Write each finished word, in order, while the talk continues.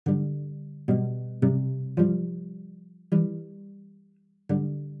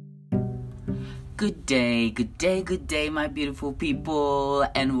Good day, my beautiful people,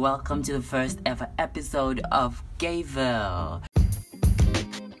 and welcome to the first ever episode of Gayville.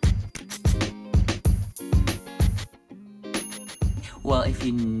 Well, if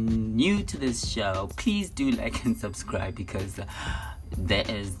you're new to this show, please do like and subscribe because there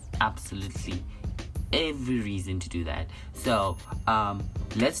is absolutely every reason to do that. So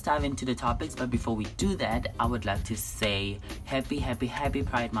let's dive into the topics, but before we do that, I would like to say happy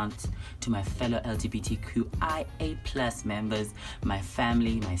Pride Month to my fellow LGBTQIA plus members, my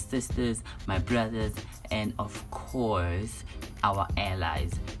family, my sisters, my brothers, and of course our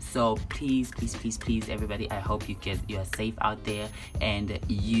allies. So please everybody, I hope you are safe out there and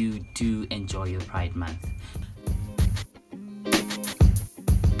you do enjoy your Pride Month.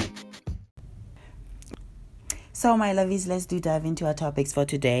 So my lovies, let's dive into our topics for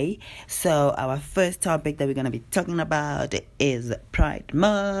today. So our first topic that we're going to be talking about is Pride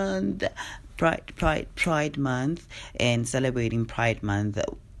Month. Pride Month, and celebrating Pride Month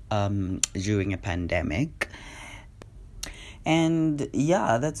during a pandemic. And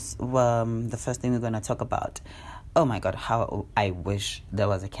yeah, that's the first thing we're going to talk about. Oh my God, how I wish there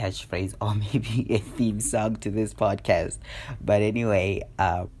was a catchphrase or maybe a theme song to this podcast. But anyway,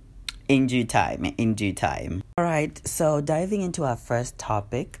 in due time. All right, so diving into our first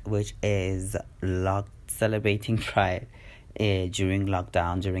topic, which is celebrating Pride during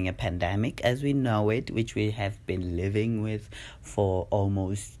lockdown, during a pandemic as we know it, which we have been living with for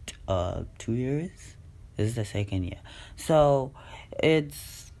almost 2 years. This is the second year. So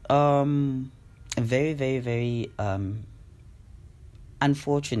it's very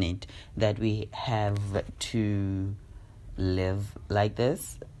unfortunate that we have to live like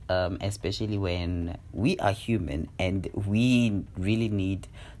this. Especially when we are human and we really need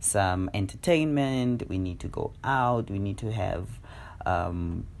some entertainment, we need to go out, we need to have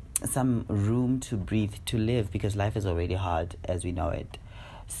some room to breathe, to live, because life is already hard as we know it.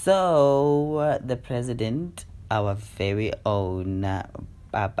 So the president, our very own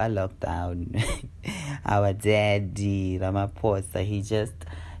Papa Lockdown, our daddy Ramaphosa,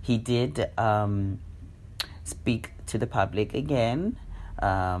 he did speak to the public again,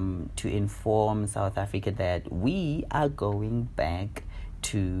 to inform South Africa that we are going back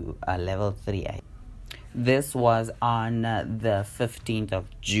to level 3. This was on the 15th of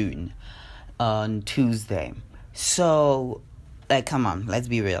June, on Tuesday. So, come on, let's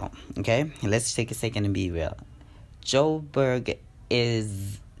be real, okay? Let's take a second and be real. Joburg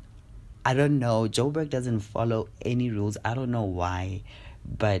Joburg doesn't follow any rules. I don't know why,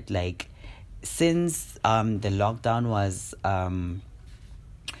 but since the lockdown was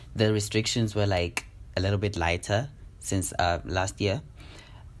the restrictions were a little bit lighter since last year,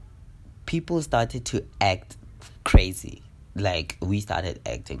 people started to act crazy. We started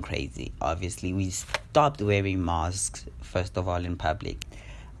acting crazy. Obviously, we stopped wearing masks, first of all, in public.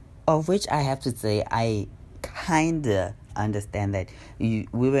 Of which I have to say, I kind of understand that we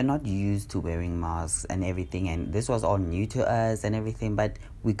were not used to wearing masks and everything, and this was all new to us and everything, but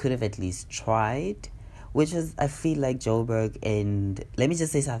we could have at least tried. Which is, I feel like Joburg and, let me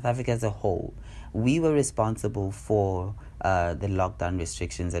just say, South Africa as a whole, we were responsible for the lockdown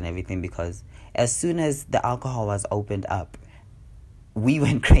restrictions and everything, because as soon as the alcohol was opened up, we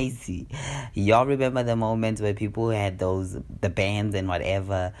went crazy. Y'all remember the moments where people had the bands and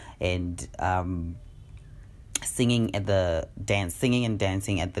whatever, and singing and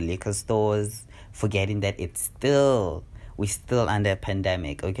dancing at the liquor stores, forgetting that we're still under a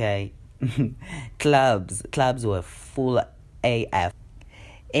pandemic, okay? Clubs were full AF.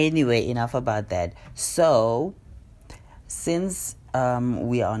 Anyway, enough about that. So, since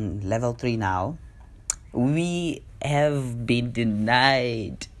we are on level 3 now, we have been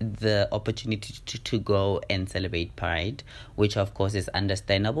denied the opportunity to go and celebrate Pride, which of course is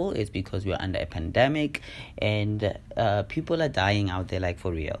understandable. It's because we're under a pandemic and people are dying out there,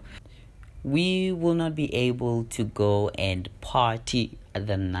 for real. We will not be able to go and party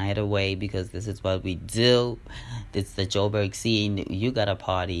the night away, because this is what we do. It's the Joburg scene. You gotta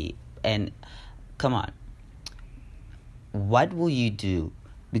party. And come on, what will you do?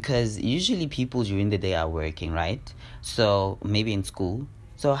 Because usually people during the day are working, right? So maybe in school.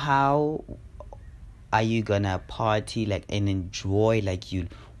 So how are you gonna party and enjoy you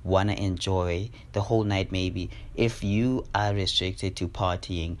want to enjoy the whole night, maybe, if you are restricted to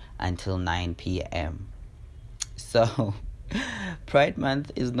partying until 9 p.m. So Pride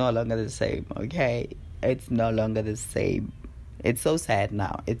Month is no longer the same, okay? It's no longer the same. It's so sad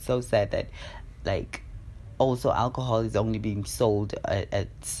now. It's so sad that also alcohol is only being sold at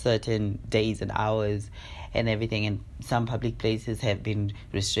certain days and hours and everything, and some public places have been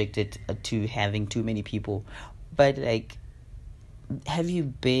restricted to having too many people. But like, have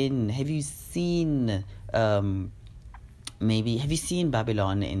you seen Babylon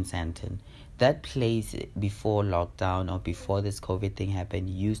in Sandton? That place before lockdown or before this COVID thing happened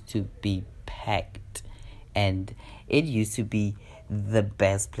used to be packed, and it used to be the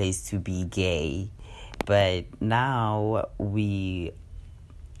best place to be gay. But now we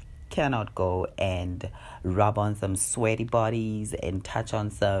cannot go and rub on some sweaty bodies and touch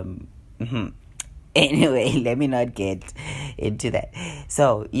on some. Anyway, let me not get into that.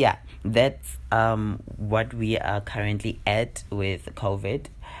 So yeah, that's what we are currently at with COVID.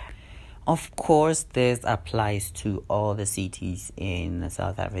 Of course, this applies to all the cities in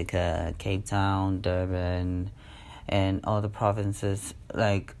South Africa, Cape Town, Durban, and all the provinces.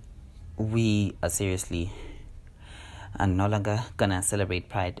 Like, we are seriously no longer gonna celebrate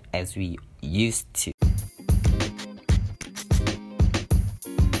Pride as we used to.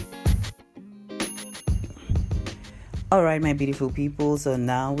 Alright, my beautiful people, so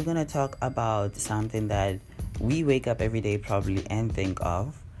now we're gonna talk about something that we wake up every day probably and think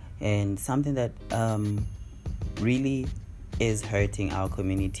of, and something that really is hurting our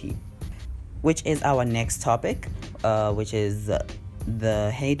community, which is our next topic, which is the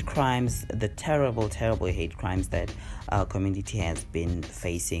hate crimes, the terrible hate crimes that our community has been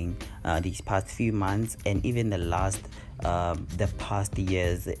facing these past few months, and even the past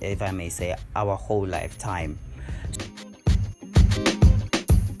years, if I may say, our whole lifetime.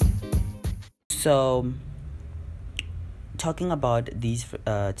 So, talking about these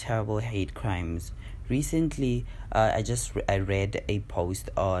terrible hate crimes, recently I read a post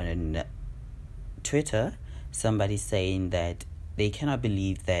on Twitter, somebody saying that they cannot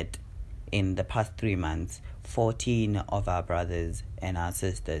believe that in the past 3 months 14 of our brothers and our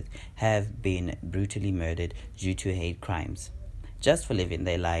sisters have been brutally murdered due to hate crimes just for living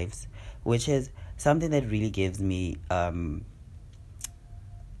their lives, which is something that really gives me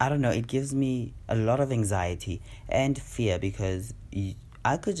it gives me a lot of anxiety and fear, because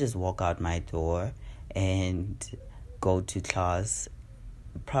I could just walk out my door and go to class,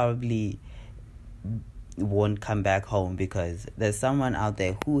 probably won't come back home because there's someone out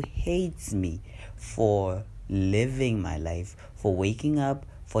there who hates me for living my life, for waking up,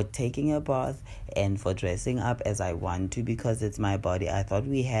 for taking a bath, and for dressing up as I want to because it's my body. I thought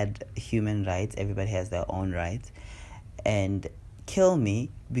we had human rights, everybody has their own rights, and kill me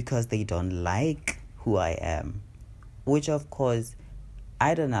because they don't like who I am, which of course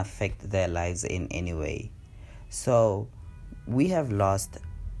I don't affect their lives in any way. So we have lost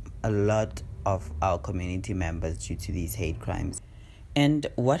a lot of our community members due to these hate crimes. And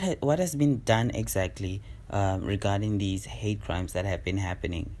what has been done exactly regarding these hate crimes that have been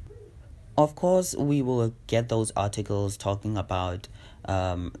happening? Of course, we will get those articles talking about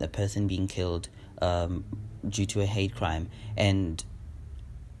a person being killed due to a hate crime, and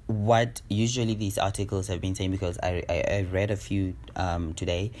what usually these articles have been saying, because I read a few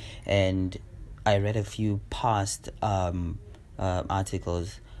today, and I read a few past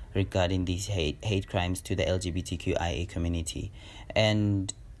articles regarding these hate crimes to the LGBTQIA community,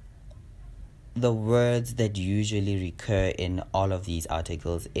 and the words that usually recur in all of these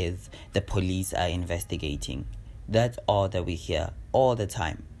articles is the police are investigating. That's all that we hear all the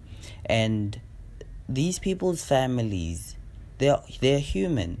time. And these people's families, they're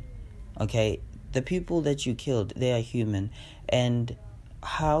human, okay? The people that you killed, they are human. And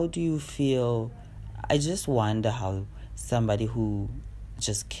how do you feel? I just wonder how somebody who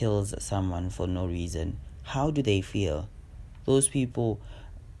just kills someone for no reason, how do they feel? Those people,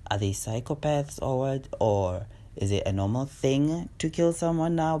 are they psychopaths or what? Or is it a normal thing to kill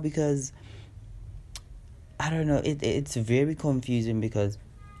someone now? Because I don't know, it's very confusing because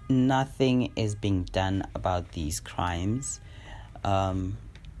nothing is being done about these crimes.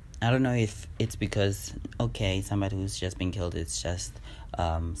 I don't know if it's because, okay, somebody who's just been killed is just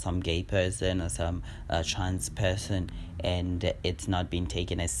some gay person or some trans person, and it's not being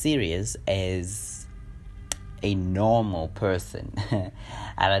taken as serious as a normal person.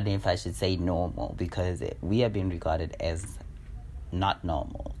 I don't know if I should say normal, because we are being regarded as not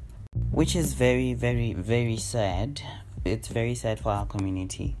normal, which is very, very, very sad. It's very sad for our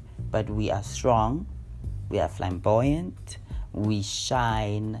community, but we are strong, we are flamboyant, we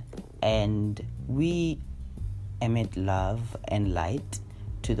shine, and we emit love and light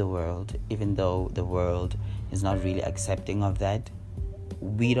to the world, even though the world is not really accepting of that.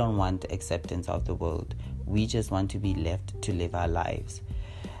 We don't want acceptance of the world. We just want to be left to live our lives.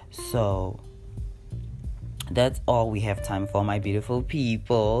 So that's all we have time for, my beautiful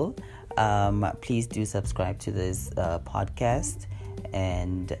people. Please do subscribe to this podcast,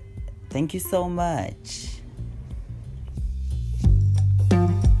 and thank you so much.